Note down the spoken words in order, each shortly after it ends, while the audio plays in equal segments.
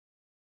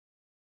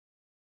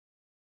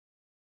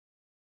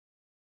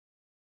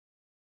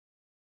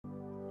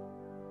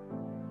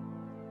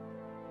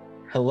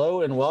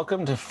Hello and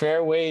welcome to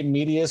Fairway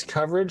Media's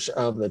coverage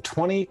of the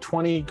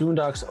 2020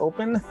 Goondocks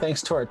Open.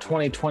 Thanks to our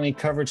 2020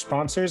 coverage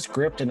sponsors,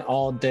 Gripped and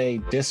All Day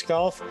Disc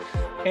Golf,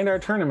 and our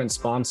tournament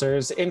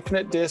sponsors,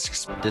 Infinite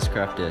Discs,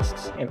 Discraft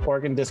Discs, and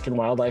Oregon Disc and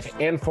Wildlife,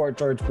 and Fort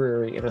George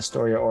Brewery in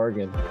Astoria,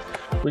 Oregon.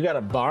 We got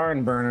a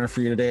barn burner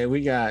for you today. We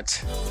got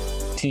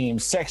Team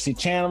Sexy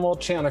Chanimal,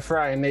 Chandler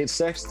Fry, and Nate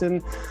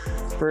Sexton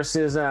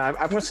versus, I'm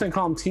just going to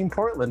call them Team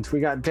Portland.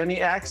 We got Denny,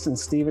 Axst, and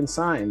Steven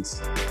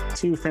Signs.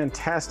 Two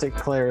fantastic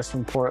players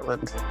from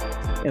Portland.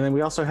 And then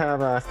we also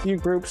have a few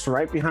groups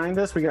right behind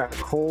us. We got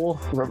Cole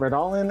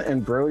Redallin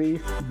and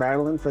Brody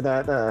battling for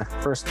that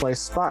first place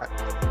spot.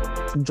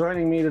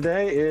 Joining me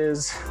today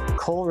is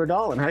Cole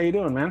Redallin. How you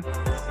doing, man?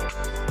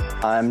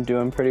 I'm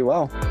doing pretty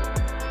well.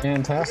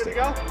 Fantastic.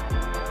 Are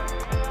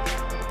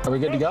we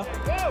good to go?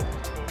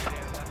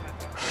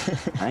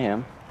 I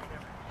am.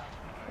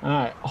 All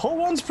right, hole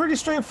one's pretty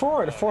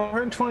straightforward.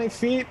 420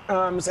 feet.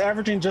 It's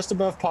averaging just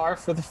above par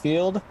for the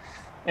field.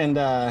 And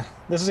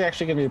this is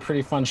actually going to be a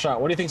pretty fun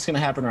shot. What do you think is going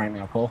to happen right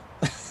now, Cole?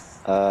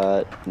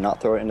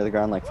 Not throw it into the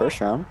ground like first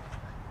round.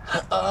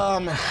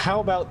 How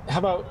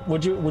about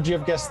would you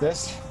have guessed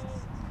this?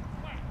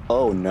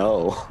 Oh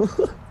no.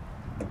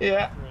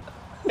 Yeah.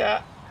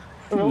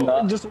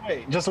 Well, just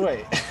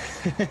wait.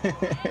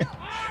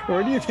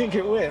 Where do you think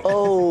it went?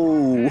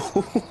 Oh.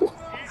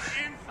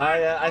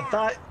 I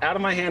thought, out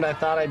of my hand, I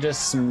thought I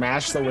just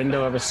smashed the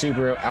window of a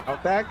Subaru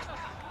Outback.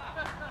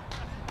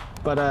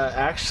 But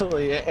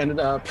actually it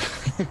ended up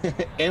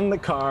in the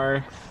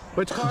car.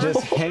 Which car?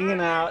 Just hanging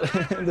out,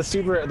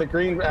 the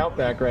green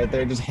Outback right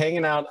there, just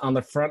hanging out on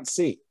the front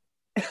seat.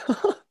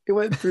 It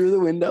went through the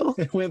window?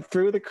 It went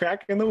through the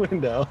crack in the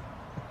window.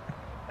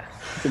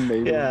 It's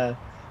amazing. Yeah.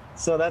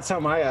 So that's how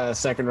my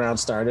second round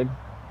started.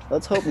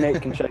 Let's hope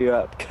Nate can show you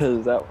up,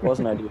 because that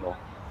wasn't ideal.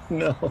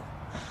 No.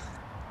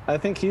 I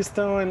think he's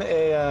throwing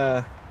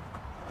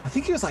I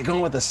think he was like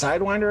going with a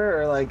Sidewinder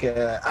or like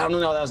I don't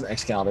know. That was an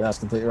Excalibur. That was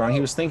completely wrong. He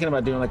was thinking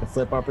about doing like a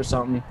flip up or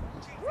something.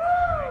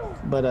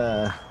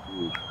 But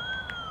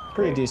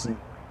pretty decent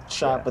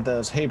shot. Yeah. But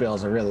those hay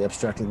bales are really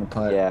obstructing the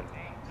putt. Yeah,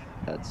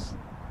 that's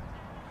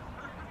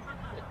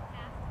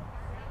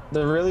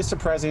the really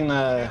surprising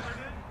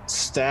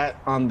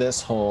stat on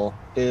this hole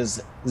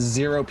is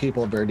 0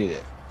 people birdied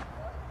it.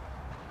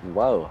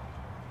 Whoa.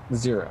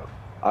 0.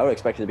 I would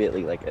expect it to be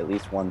at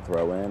least one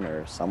throw in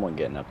or someone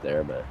getting up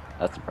there, but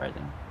that's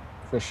surprising.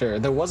 For sure.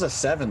 There was a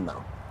 7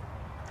 though.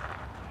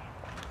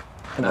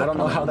 And I don't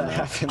know how that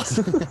happens.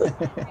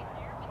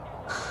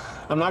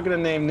 I'm not going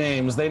to name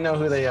names. They know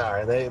who they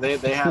are. They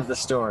have the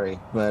story.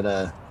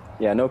 But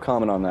yeah, no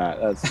comment on that.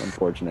 That's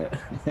unfortunate.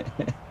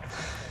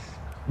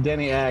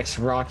 Denny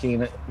Axst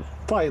rocking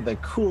probably the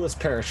coolest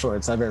pair of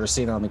shorts I've ever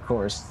seen on the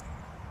course.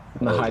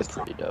 And the Those are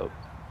pretty dope.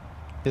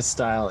 His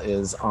style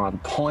is on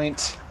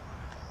point.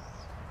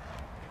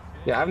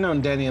 Yeah, I've known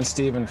Denny and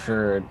Steven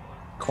for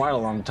quite a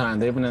long time.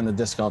 They've been in the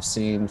disc golf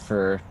scene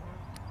for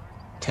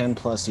 10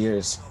 plus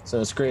years. So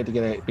it's great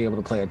to be able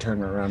to play a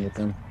tournament round with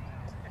them.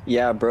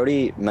 Yeah,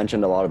 Brody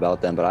mentioned a lot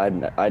about them, but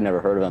I'd never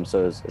heard of them,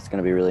 so it's going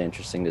to be really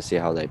interesting to see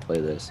how they play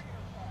this.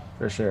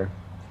 For sure.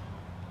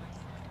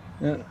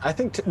 And I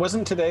think,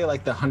 wasn't today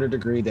like the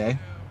 100-degree day?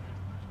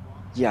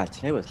 Yeah,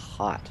 today was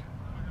hot.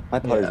 My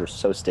putters were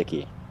so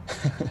sticky.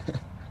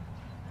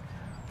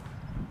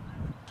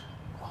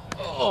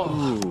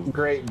 Oh,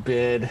 great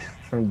bid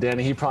from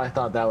Denny. He probably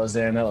thought that was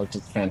in. That looked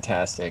just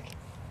fantastic.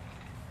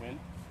 Win?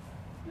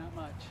 Not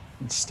much.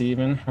 And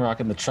Steven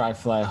rocking the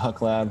Tri-Fly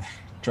Huck Lab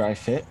dry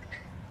fit.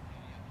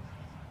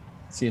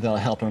 See if that'll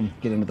help him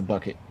get into the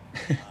bucket.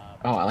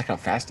 Oh, I like how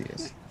fast he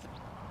is.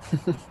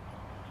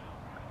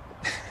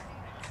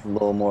 A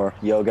little more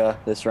yoga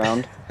this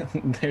round.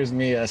 There's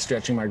me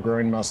stretching my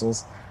groin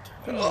muscles.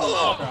 Good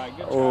try.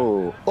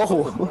 Oh,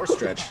 More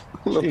stretch.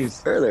 a little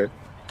further.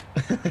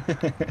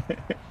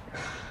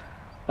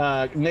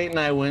 Nate and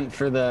I went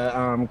for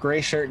the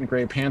gray shirt and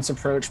gray pants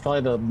approach,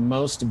 probably the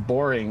most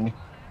boring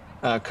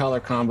color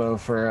combo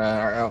for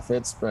our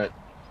outfits, but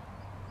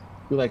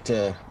we like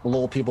to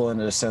lull people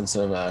into a sense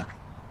of, oh,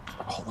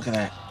 look at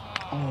that.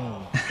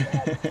 Oh.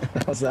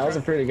 that was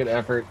a pretty good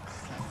effort.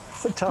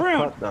 It's a tough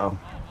putt, though.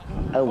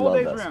 I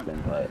love that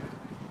spin putt.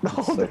 The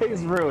whole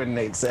day's ruined,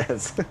 Nate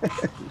says.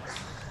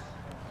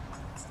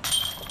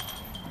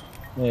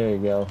 There you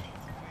go.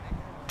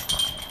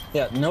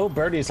 Yeah, no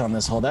birdies on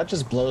this hole. That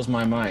just blows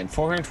my mind.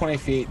 420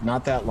 feet,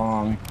 not that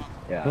long.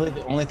 Yeah. Really,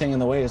 the only thing in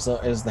the way is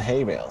the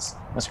hay bales.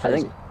 That's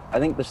crazy. I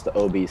think just the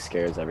OB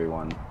scares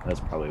everyone. That's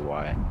probably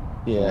why.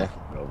 Yeah.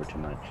 Over too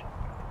much.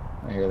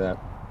 I hear that.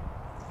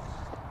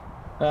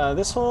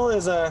 This hole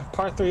is a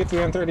par 3,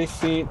 330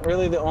 feet.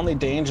 Really, the only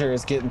danger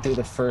is getting through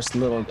the first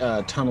little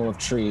tunnel of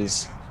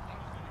trees.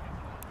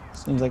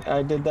 Seems like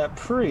I did that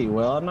pretty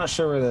well. I'm not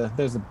sure where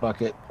there's the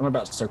bucket. I'm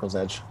about circle's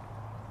edge.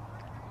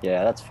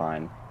 Yeah, that's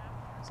fine.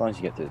 As long as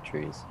you get through the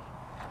trees.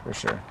 For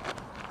sure.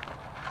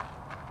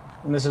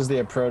 And this is the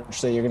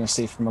approach that you're going to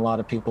see from a lot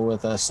of people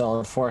with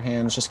solid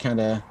forehands, just kind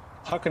of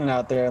hucking it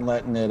out there and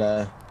letting it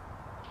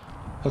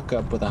hook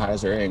up with a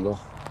hyzer angle.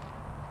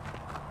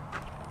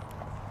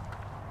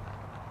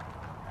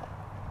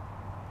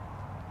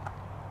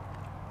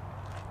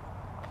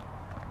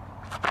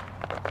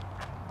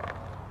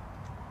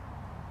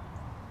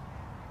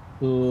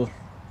 Ooh.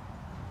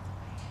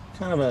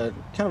 Kind of a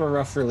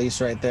rough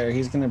release right there.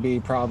 He's going to be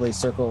probably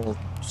circle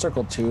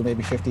 2,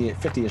 maybe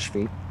 50-ish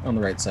feet on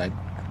the right side.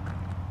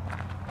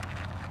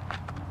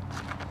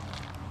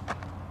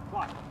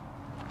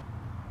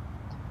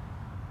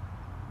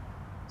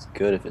 It's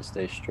good if it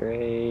stays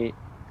straight.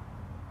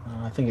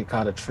 I think it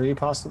caught a tree,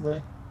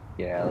 possibly.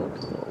 Yeah, it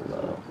looks a little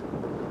low.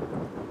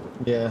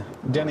 Yeah,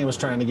 Denny was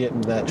trying to get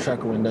into that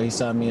truck window. He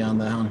saw me on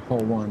hole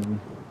 1 and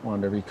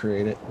wanted to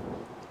recreate it.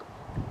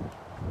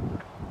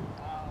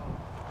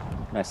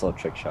 Nice little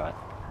trick shot.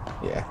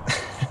 Yeah.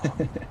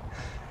 A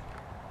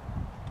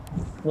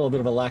little bit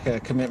of a lack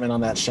of commitment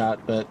on that shot,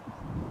 but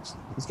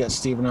he's got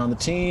Steven on the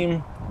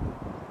team.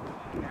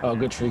 Oh,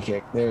 good tree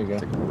kick. There you go.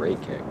 It's a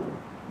great kick.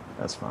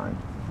 That's fine.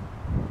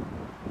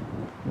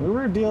 We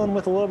were dealing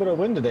with a little bit of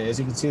wind today, as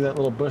you can see that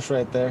little bush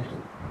right there.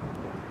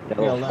 Yeah,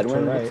 a little left to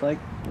headwind, right. looks like.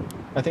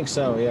 I think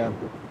so, yeah.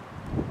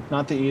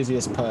 Not the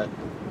easiest putt.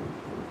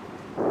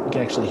 You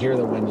can actually hear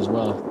the wind as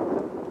well.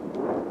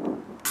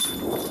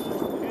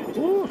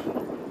 Woo.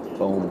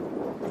 Boom.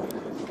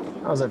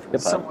 That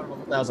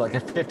was like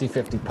a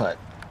 50-50 putt.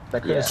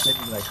 That could have stayed,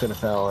 that could have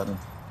fell, and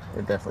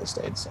it definitely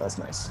stayed, so that's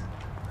nice.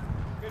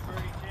 Good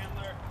birdie,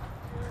 Chandler.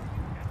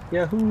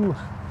 Yahoo!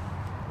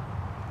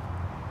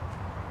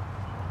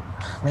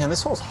 Man,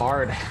 this hole's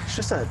hard. It's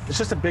just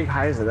a big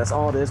hyzer. That's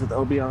all it is with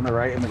OB on the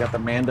right, and we got the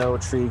Mando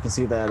tree. You can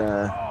see that.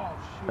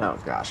 Oh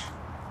gosh.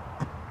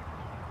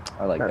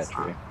 I like that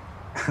tree.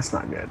 That's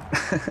not good.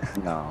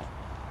 No.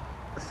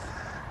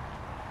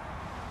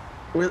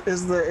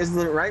 Is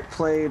the right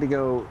play to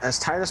go as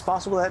tight as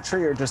possible that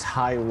tree, or just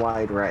high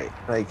wide right?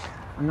 Like,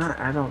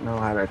 I don't know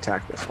how to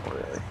attack this hole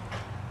really.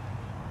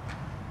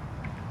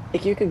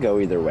 Like, you could go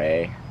either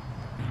way.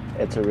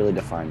 It's a really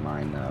defined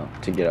line though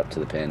to get up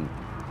to the pin.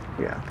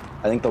 Yeah.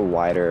 I think the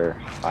wider,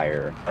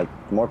 higher, like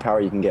the more power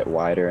you can get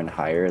wider and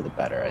higher, the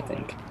better, I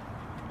think.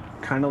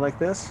 Kind of like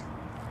this?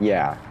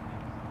 Yeah.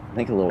 I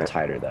think a little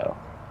tighter though.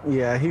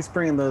 Yeah, he's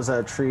bringing those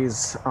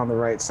trees on the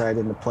right side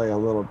into play a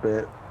little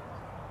bit.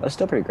 That's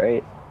still pretty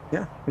great.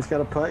 Yeah, he's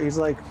got a putt. He's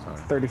like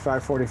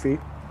 35, 40 feet.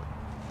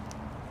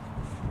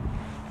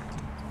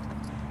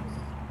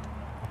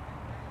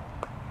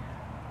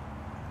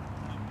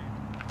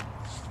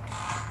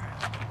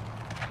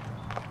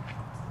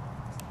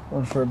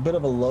 Going for a bit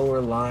of a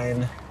lower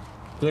line.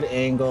 Good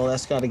angle.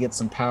 That's got to get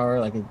some power,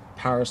 like a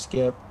power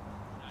skip.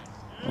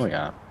 Oh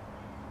yeah.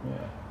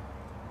 Yeah.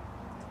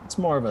 It's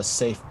more of a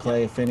safe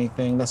play, if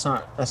anything. That's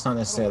not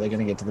necessarily going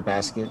to get to the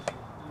basket.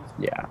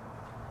 Yeah.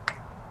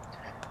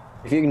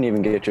 If you can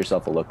even get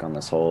yourself a look on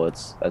this hole,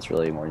 that's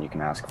really more than you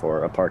can ask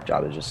for. A park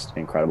job is just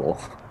incredible.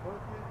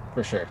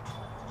 For sure.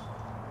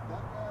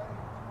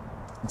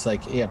 It's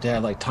like you have to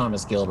have like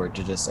Thomas Gilbert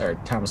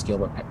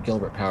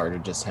Power to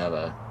just have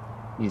a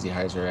easy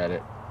hyzer at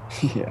it.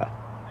 Yeah.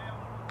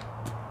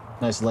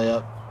 Nice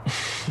layup.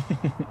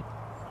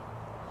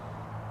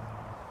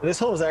 This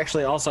hole is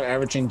actually also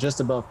averaging just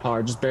above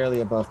par, just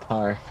barely above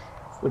par,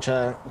 which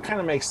kind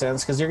of makes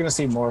sense because you're going to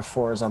see more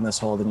 4s on this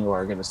hole than you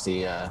are going to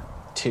see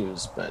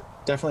 2s, but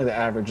definitely the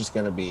average is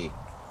going to be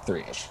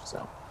 3-ish.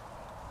 So.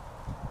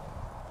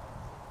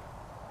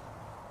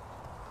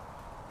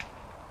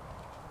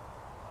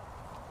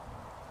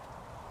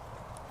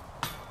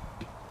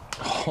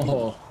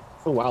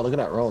 Oh wow, look at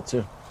that roll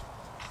too.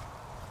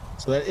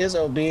 So that is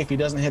OB. If he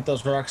doesn't hit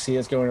those rocks, he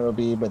is going to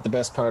OB. But the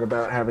best part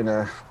about having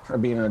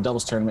being in a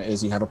doubles tournament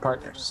is you have a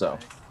partner. So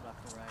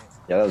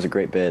yeah, that was a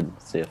great bid.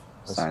 Let's see if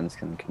signs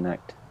can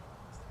connect.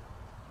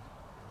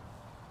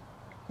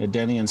 Yeah,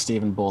 Denny and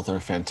Steven both are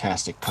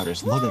fantastic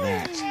putters. Look at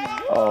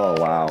that. Oh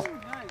wow. Nice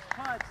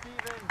putt,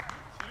 Steven.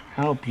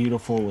 How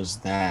beautiful was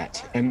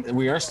that? And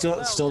we are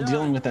still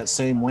dealing with that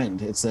same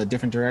wind. It's a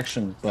different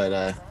direction,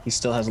 but he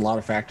still has a lot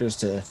of factors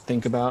to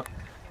think about.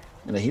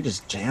 And he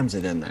just jams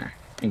it in there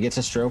and gets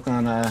a stroke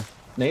on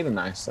Nate and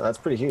I. So that's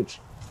pretty huge.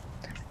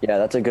 Yeah,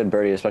 that's a good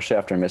birdie, especially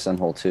after missing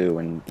hole 2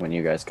 when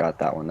you guys got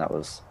that one. That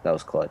was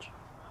clutch.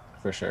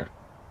 For sure.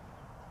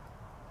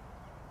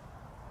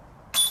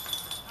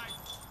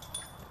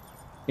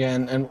 Yeah,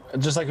 and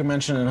just like I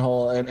mentioned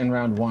in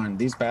round 1,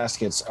 these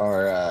baskets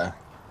are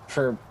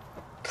for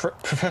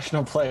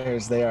professional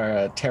players, they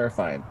are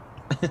terrifying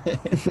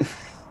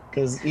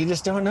because you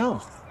just don't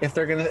know if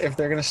they're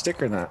gonna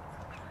stick or not.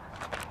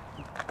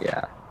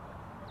 Yeah.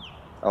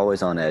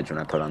 Always on edge when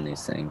I put on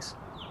these things.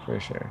 For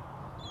sure.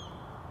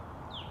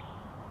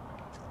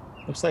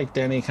 Looks like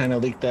Denny kind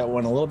of leaked that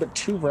one a little bit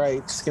too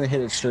right. Just gonna hit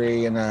a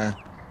tree, and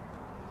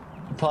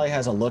he probably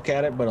has a look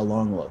at it, but a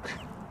long look.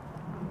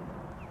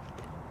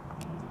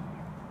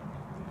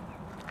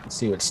 Let's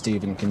see what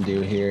Steven can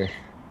do here.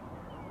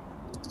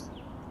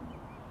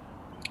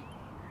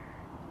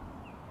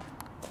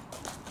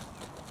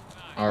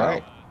 All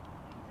right.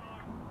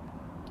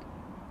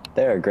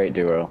 They're a great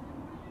duo.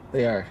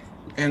 They are.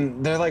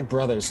 And they're like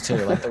brothers too.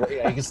 Like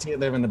yeah, you can see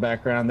them in the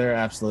background. They're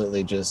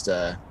absolutely just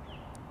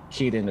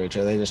keyed into each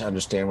other. They just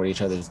understand what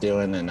each other's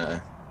doing, and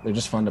they're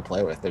just fun to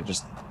play with. They're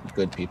just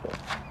good people.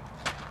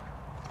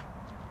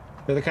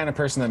 They're the kind of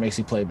person that makes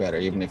you play better,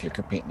 even if you're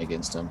competing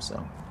against them.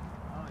 So.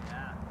 Oh,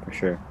 yeah. for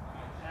sure.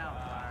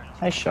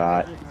 Nice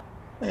shot.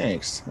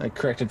 Thanks. I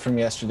corrected from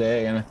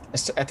yesterday, and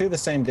I threw the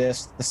same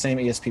disc, the same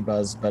ESP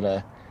buzz, but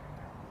I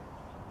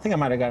think I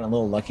might have gotten a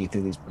little lucky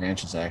through these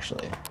branches,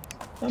 actually.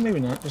 Oh, maybe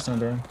not, just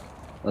under.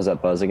 Was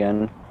that buzz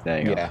again? There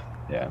you go. Yeah.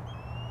 Yeah.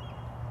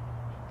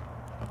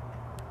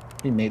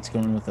 I think Nate's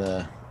going with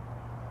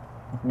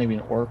maybe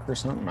an orc or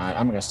something.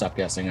 I'm going to stop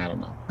guessing. I don't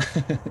know.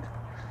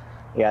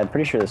 Yeah, I'm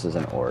pretty sure this is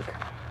an orc.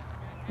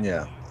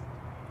 Yeah.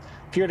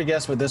 If you were to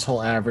guess what this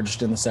hole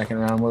averaged in the second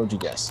round, what would you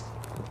guess?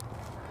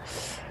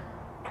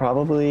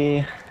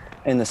 Probably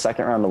in the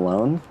second round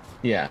alone.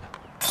 Yeah.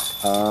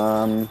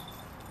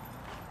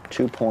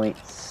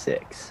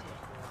 2.6.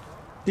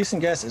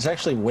 Decent guess. It's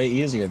actually way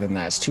easier than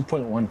that. It's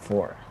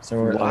 2.14. So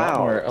we're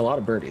a lot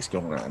of birdies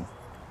going on.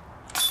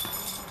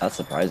 That's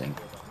surprising.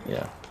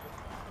 Yeah.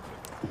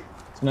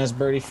 It's a nice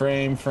birdie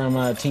frame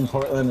from Team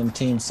Portland and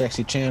Team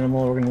Sexy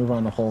Chanimal. We're going to move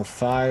on to hole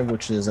 5,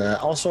 which is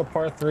also a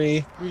par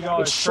 3.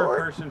 It's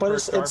short, but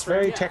it's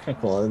very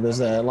technical.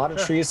 There's a lot of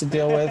trees to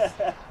deal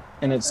with,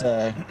 and it's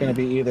going to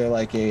be either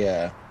like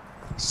a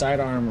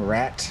sidearm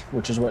rat,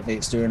 which is what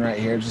Nate's doing right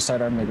here, just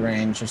sidearm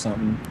mid-range or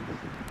something,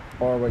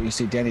 or what you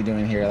see Denny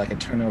doing here, like a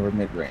turnover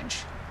mid-range.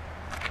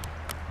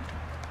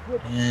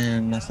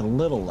 And that's a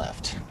little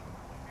left.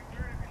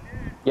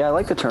 Yeah, I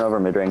like the turnover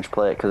mid-range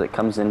play because it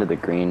comes into the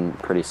green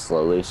pretty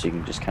slowly, so you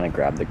can just kind of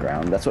grab the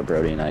ground. That's what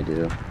Brody and I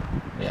do.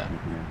 Yeah.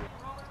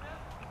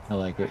 I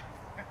like it.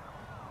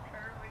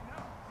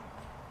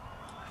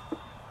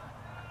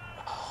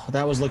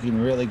 That was looking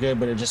really good,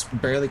 but it just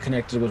barely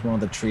connected with one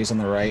of the trees on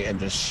the right and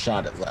just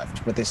shot it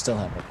left. But they still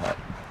have a putt.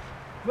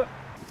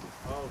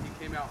 Oh, he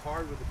came out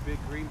hard with a big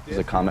green disc. Is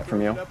a comment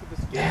from you?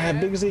 Yeah,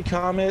 big Z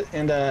Comet,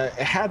 and it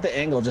had the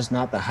angle, just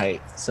not the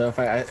height. So if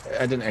I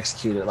didn't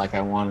execute it like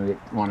I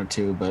wanted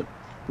to, but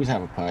we'd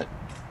have a putt.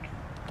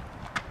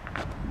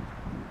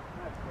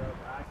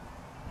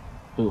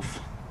 Oof.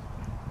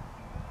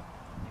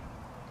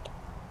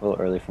 A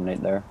little early from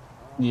Nate there.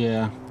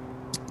 Yeah.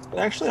 But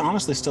actually,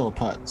 honestly, still a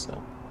putt,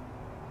 so.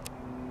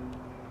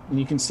 And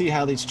you can see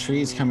how these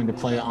trees come into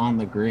play on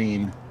the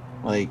green.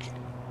 Like,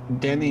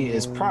 Denny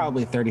is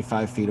probably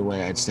 35 feet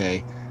away, I'd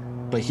say,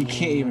 but he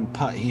can't even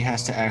putt. He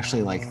has to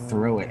actually like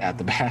throw it at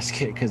the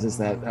basket because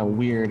it's a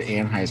weird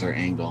Anheuser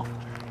angle.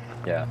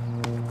 Yeah.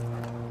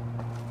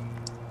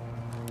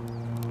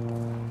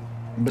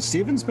 But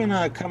Steven's been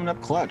coming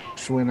up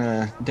clutch. When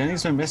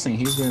Denny's been missing,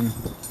 he's been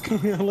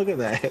look at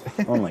that.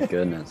 Oh my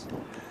goodness.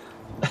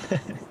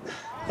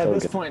 At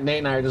this point, Nate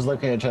and I are just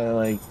looking at each other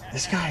like,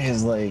 this guy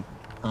is like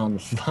on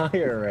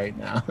fire right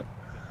now.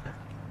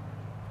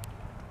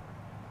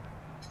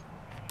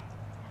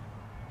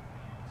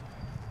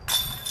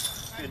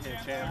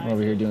 I'm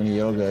over here doing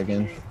yoga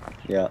again.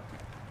 Yeah.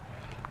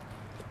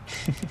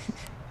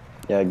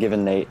 Yeah,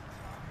 giving Nate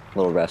a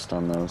little rest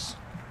on those.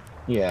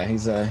 Yeah,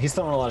 he's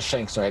throwing a lot of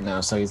shanks right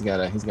now, so he's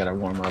gotta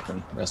warm up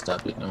and rest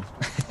up, you know.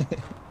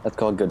 That's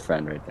called good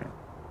friend right there.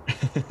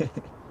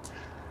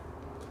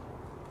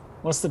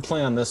 What's the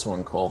play on this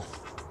one, Cole?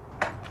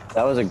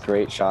 That was a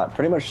great shot.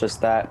 Pretty much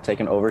just that. Take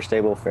an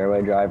overstable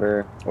fairway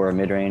driver or a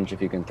mid-range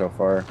if you can throw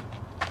far.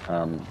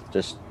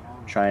 Just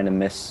trying to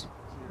miss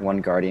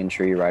one guardian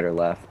tree right or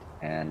left,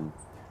 and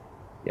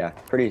yeah,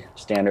 pretty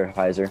standard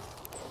hyzer.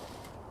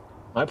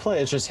 My play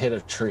is just hit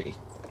a tree.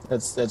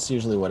 That's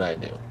usually what I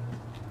do.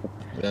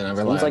 Then I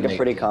rely Seems like on a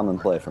pretty common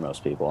play for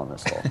most people on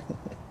this hole.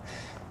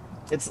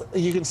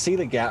 You can see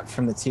the gap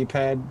from the tee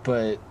pad,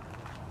 but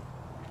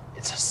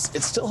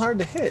it's still hard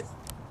to hit.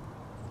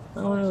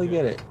 I don't really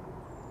get it.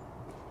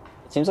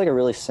 It seems like a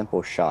really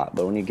simple shot,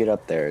 but when you get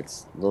up there,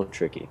 it's a little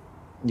tricky.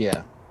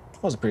 Yeah,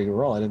 that was a pretty good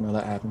roll. I didn't know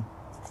that happened.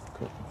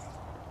 Cool.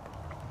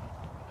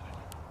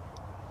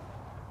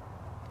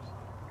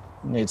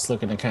 Nate's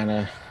looking to kind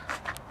of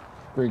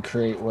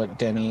recreate what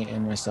Denny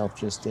and myself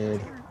just did.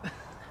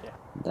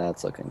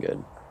 That's looking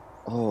good.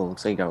 Oh,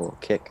 looks like you got a little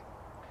kick.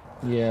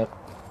 Yep.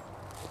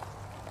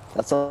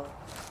 That's all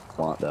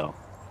I want, though.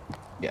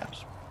 Yeah.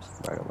 Just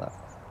right or left.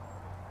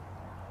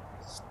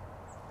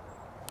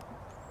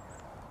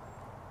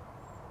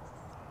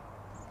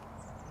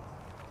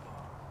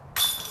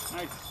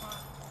 Nice.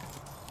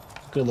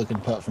 Good looking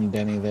putt from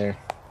Denny there.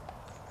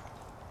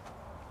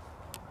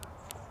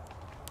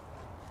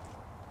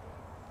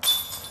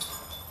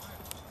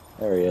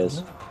 There he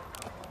is.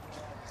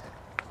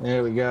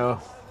 There we go.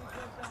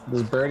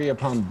 There's birdies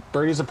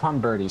upon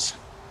birdies.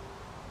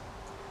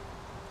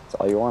 That's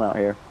all you want out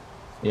here.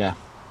 Yeah.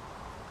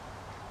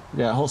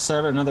 Yeah, hole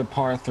 7, another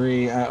par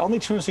 3. Only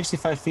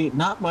 265 feet.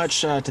 Not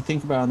much to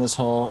think about on this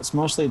hole. It's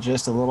mostly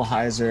just a little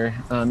hyzer.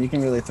 You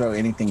can really throw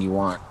anything you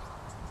want.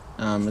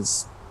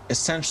 It's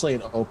essentially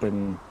an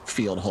open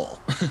field hole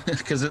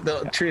because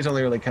the trees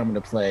only really come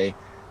into play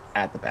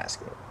at the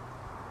basket.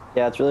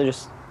 Yeah, it's really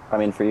just, I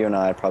mean, for you and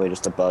I, probably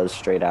just a buzz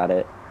straight at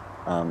it.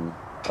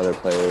 Other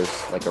players,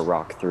 like a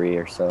rock 3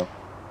 or so.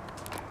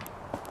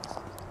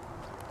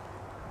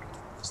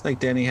 It's like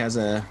Denny has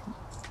a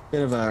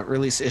bit of a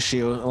release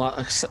issue.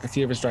 A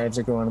few of his drives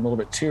are going a little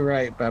bit too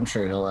right, but I'm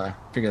sure he'll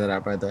figure that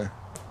out by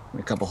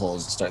a couple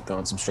holes and start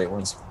throwing some straight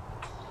ones.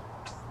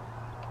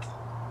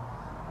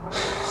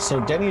 So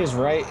Denny is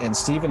right and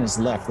Steven is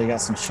left. They got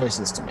some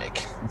choices to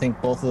make. I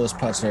think both of those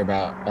putts are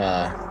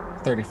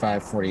about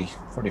 35, 40,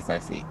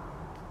 45 feet.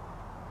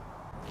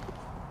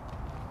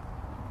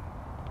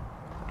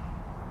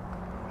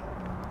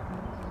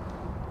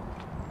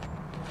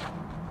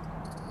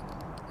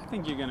 I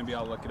think you're going to be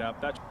able to look it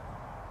up. There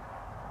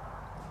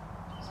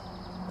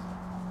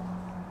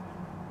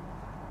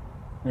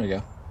we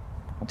go.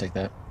 I'll take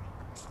that.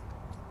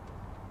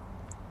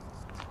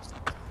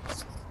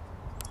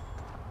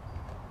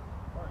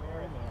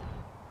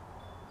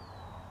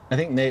 I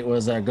think Nate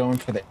was going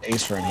for the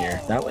ace run here.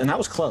 That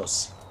was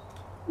close.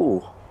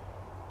 Ooh.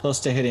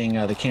 Close to hitting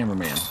the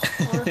cameraman.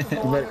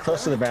 But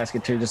close to the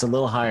basket too, just a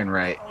little high and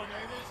right.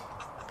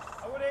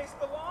 I would ace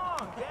the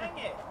long. Dang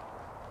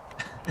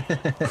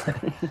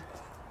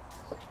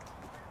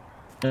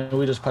it.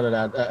 We just put it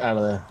out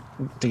of the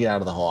to get out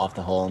of the hole, off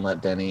the hole, and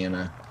let Denny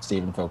and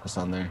Steven focus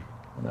on their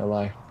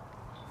lie.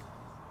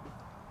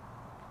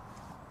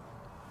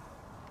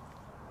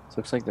 This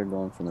looks like they're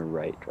going from the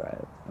right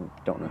drive. I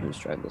don't know whose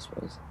drive this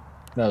was.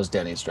 That was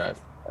Denny's drive.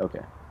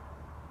 Okay.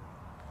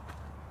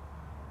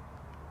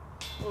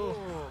 Ooh,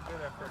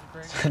 good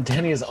effort.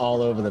 Denny is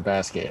all over the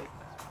basket.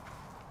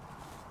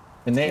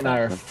 And Nate and I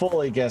are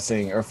fully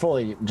guessing, or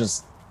fully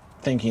just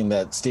thinking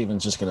that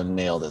Steven's just going to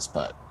nail this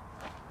putt.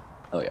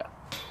 Oh, yeah.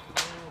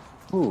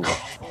 Ooh.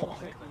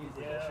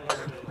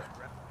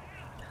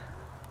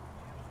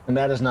 And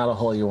that is not a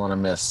hole you want to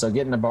miss. So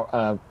getting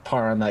a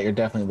par on that, you're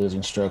definitely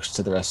losing strokes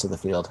to the rest of the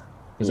field.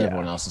 Because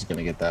everyone else is going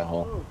to get that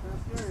hole.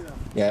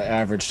 Yeah,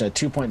 averaged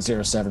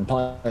 2.07,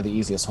 probably the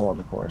easiest hole on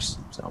the course.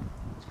 So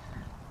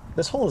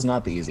this hole is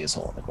not the easiest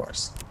hole on the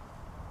course.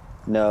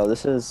 No,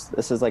 this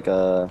is like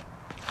a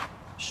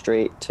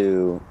straight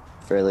to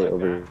fairly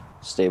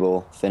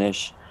overstable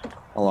finish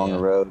along the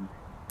road.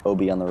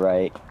 OB on the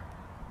right.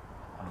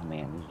 Oh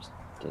man, you just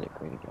did it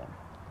great again.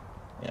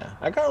 Yeah,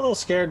 I got a little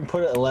scared and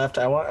put it left.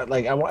 I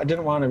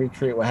didn't want to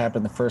recreate what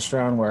happened the first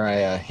round where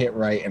I hit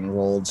right and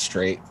rolled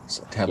straight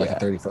to have like a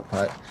 30-foot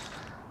putt.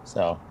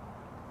 So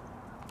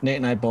Nate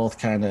and I both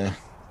kind of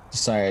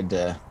decided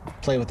to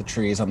play with the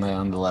trees on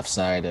the left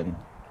side and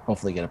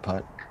hopefully get a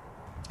putt.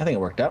 I think it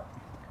worked out.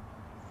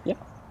 Yeah.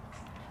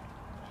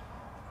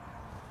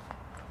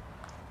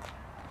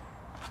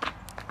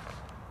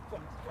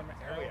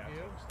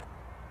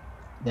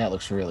 That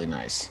looks really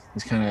nice.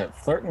 He's kind of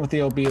flirting with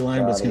the OB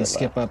line, but it's going to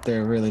skip up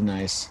there really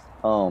nice.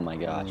 Oh my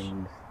gosh.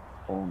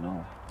 Oh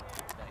no.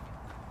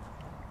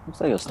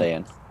 Looks like he'll stay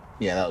in.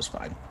 Yeah, that was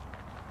fine.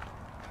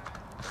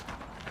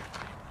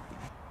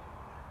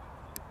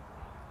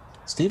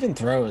 Steven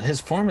throws.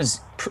 His form is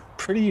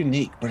pretty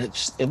unique, but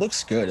it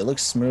looks good. It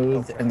looks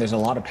smooth, and there's a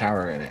lot of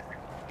power in it.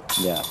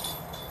 Yeah.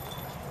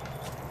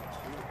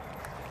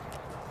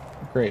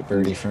 Great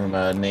birdie from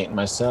Nate and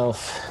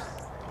myself.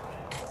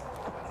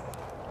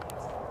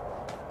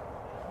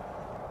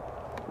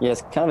 Yeah,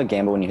 it's kind of a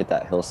gamble when you hit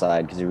that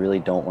hillside because you really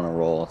don't want to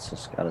roll. It's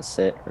just got to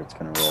sit or it's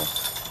going to roll.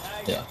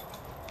 Yeah.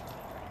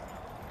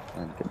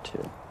 And good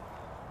too.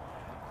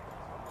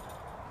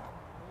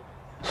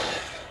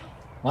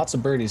 Lots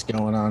of birdies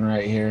going on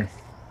right here.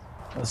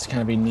 This is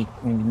kind of a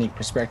unique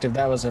perspective.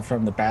 That was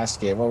from the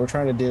basket. What we're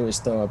trying to do is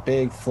throw a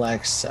big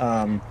flex,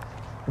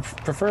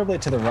 preferably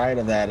to the right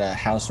of that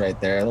house right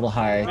there, a little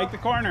high. Make the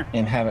corner.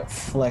 And have it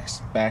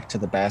flex back to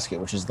the basket,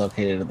 which is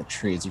located in the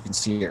trees. You can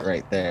see it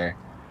right there.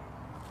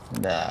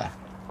 And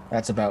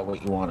that's about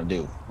what you want to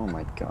do. Oh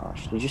my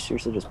gosh. Did you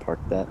seriously just park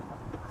that?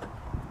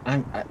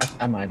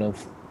 I might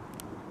have.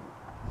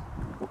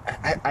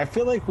 I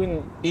feel like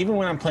even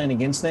when I'm playing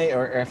against Nate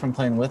or if I'm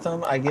playing with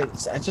him, I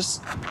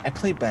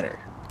play better.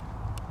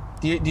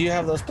 Do you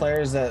have those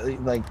players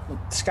that like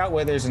Scott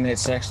Withers and Nate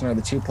Sexton are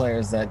the two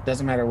players that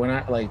doesn't matter when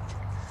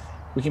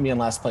we can be in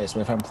last place, but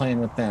if I'm playing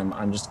with them,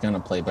 I'm just gonna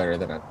play better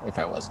than if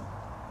I wasn't.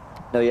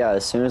 No, yeah,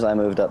 as soon as I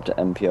moved up to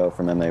MPO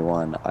from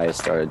MA1, I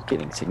started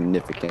getting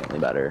significantly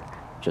better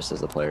just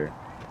as a player.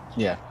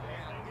 Yeah,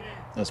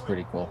 that's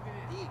pretty cool.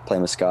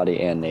 Playing with Scotty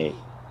and Nate.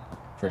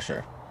 For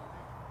sure.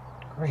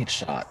 Great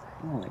shot.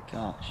 Oh my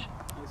gosh.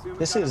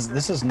 This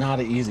is not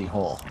an easy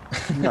hole.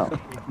 No,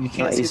 you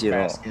can't not see easy the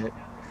at all. basket.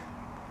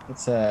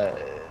 It's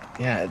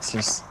yeah, it's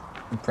just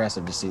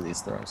impressive to see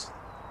these throws.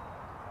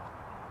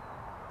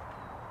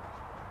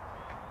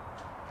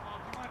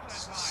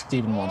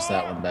 Steven wants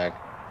that one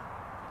back.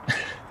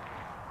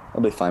 I'll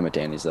be fine with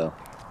Danny's though.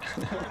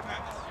 You know,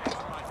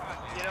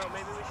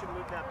 maybe we should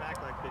move that back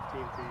like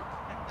 15 feet.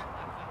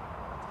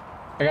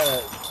 I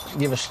gotta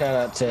give a shout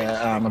out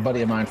to a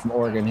buddy of mine from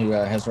Oregon who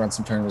has run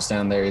some tournaments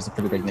down there. He's a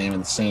pretty big name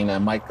in the scene.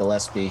 Mike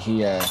Gillespie.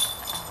 He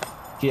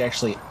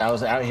actually, I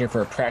was out here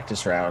for a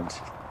practice round,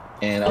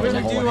 and We're I was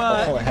going to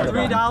a whole ahead of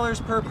him.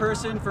 $3 per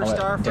person for I'll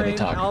let Denny Starframe.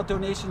 talk. All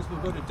donations will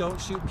go to Don't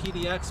Shoot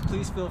PDX.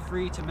 Please feel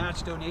free to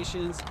match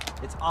donations.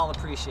 It's all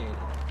appreciated.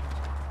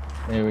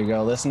 There we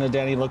go. Listen to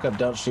Denny. Look up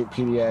Don't Shoot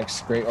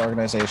PDX. Great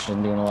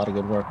organization, doing a lot of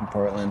good work in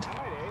Portland.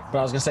 But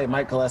I was gonna say,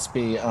 Mike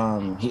Gillespie,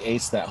 he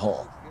aced that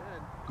hole.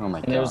 Oh my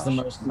gosh. And it was the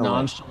most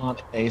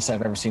nonchalant ace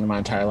I've ever seen in my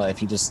entire life.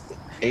 He just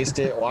aced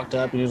it, walked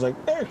up, and he was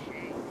like, "There."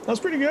 that was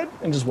pretty good,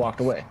 and just walked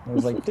away. I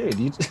was like,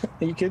 dude,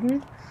 are you kidding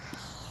me?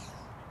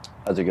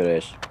 That's a good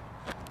ace.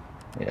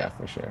 Yeah,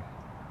 for sure.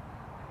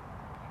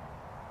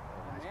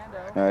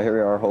 All right, here we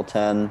are, hole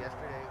 10,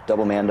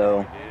 double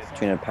mando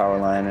between a power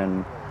line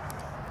and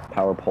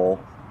power pole.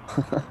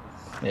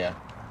 Yeah,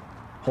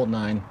 hole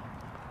 9,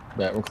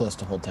 but we're close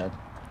to hole 10.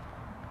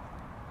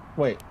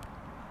 Wait.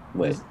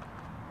 Wait.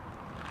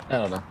 I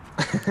don't know.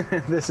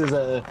 This is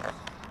a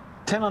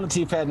 10 on the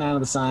tee pad, 9 on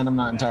the sign. I'm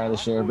not entirely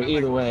sure, but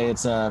either way,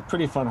 it's a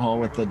pretty fun hole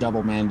with the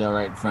double mando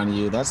right in front of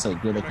you. That's a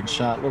good looking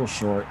shot, a little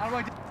short.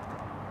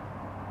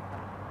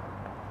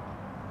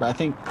 But I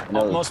think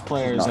most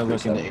players are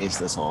looking to ace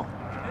this hole.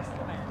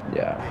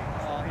 Yeah.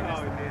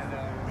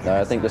 No,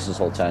 I think this is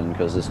hole 10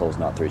 because this hole's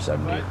not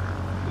 370.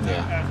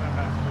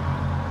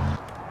 Yeah.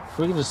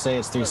 We can just say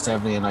it's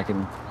 370 and I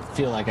can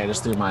feel like I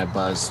just threw my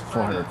buzz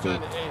 400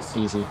 feet.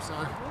 Easy.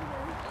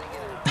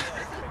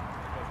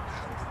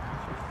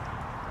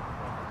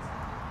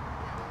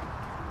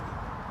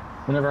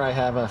 Whenever I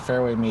have a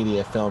fairway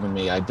media filming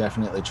me, I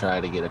definitely try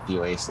to get a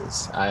few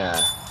aces.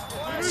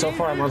 So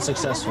far I'm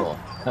unsuccessful.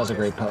 That was a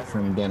great putt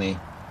from Denny.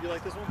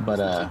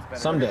 But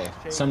someday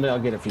I'll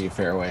get it for you,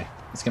 fairway.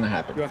 It's gonna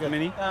happen. You want the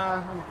mini?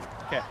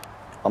 Okay.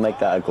 I'll make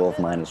that a goal of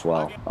mine as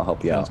well. I'll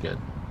help you out. Sounds good.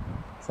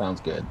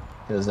 Sounds good.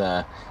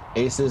 Because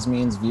aces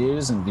means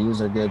views, and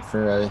views are good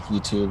for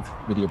YouTube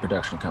video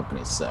production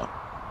companies. So,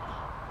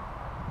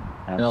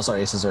 and also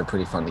aces are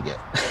pretty fun to get.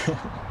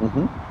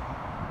 Mm-hmm.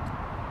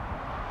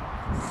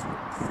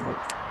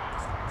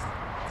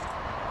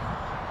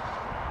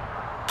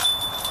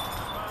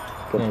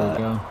 Good There putt.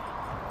 we go.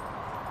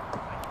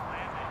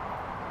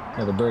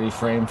 Got the birdie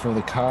frame for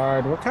the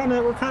card. We're kind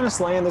of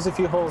slaying. There's a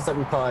few holes that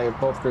we probably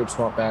both groups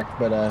want back,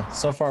 but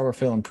so far we're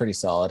feeling pretty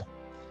solid.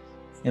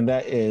 And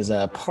that is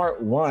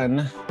part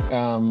 1.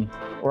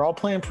 We're all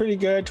playing pretty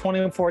good.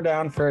 24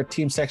 down for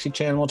Team Sexy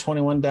Channel,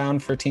 21 down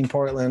for Team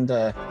Portland.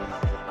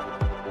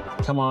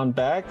 Come on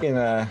back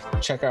and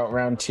check out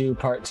round 2,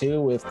 part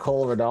 2 with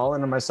Cole Vidal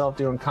and myself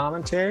doing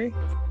commentary.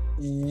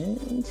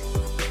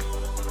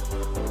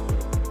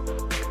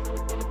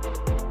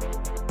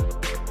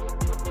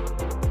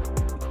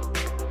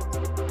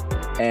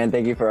 And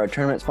thank you for our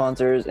tournament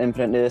sponsors,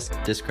 Infinite Disc,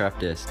 Discraft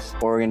Discs,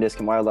 Oregon Disc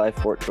and Wildlife,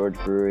 Fort George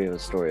Brewery of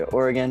Astoria,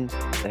 Oregon.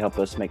 They help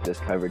us make this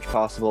coverage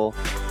possible.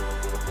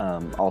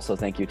 Also,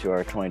 thank you to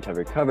our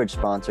 20 coverage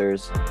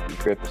sponsors,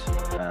 Gripped,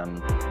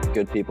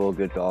 good people,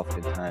 good golf,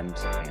 good times,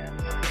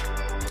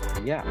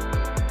 and yeah.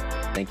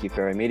 Thank you,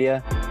 Fairway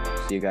Media.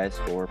 See you guys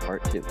for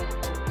part 2.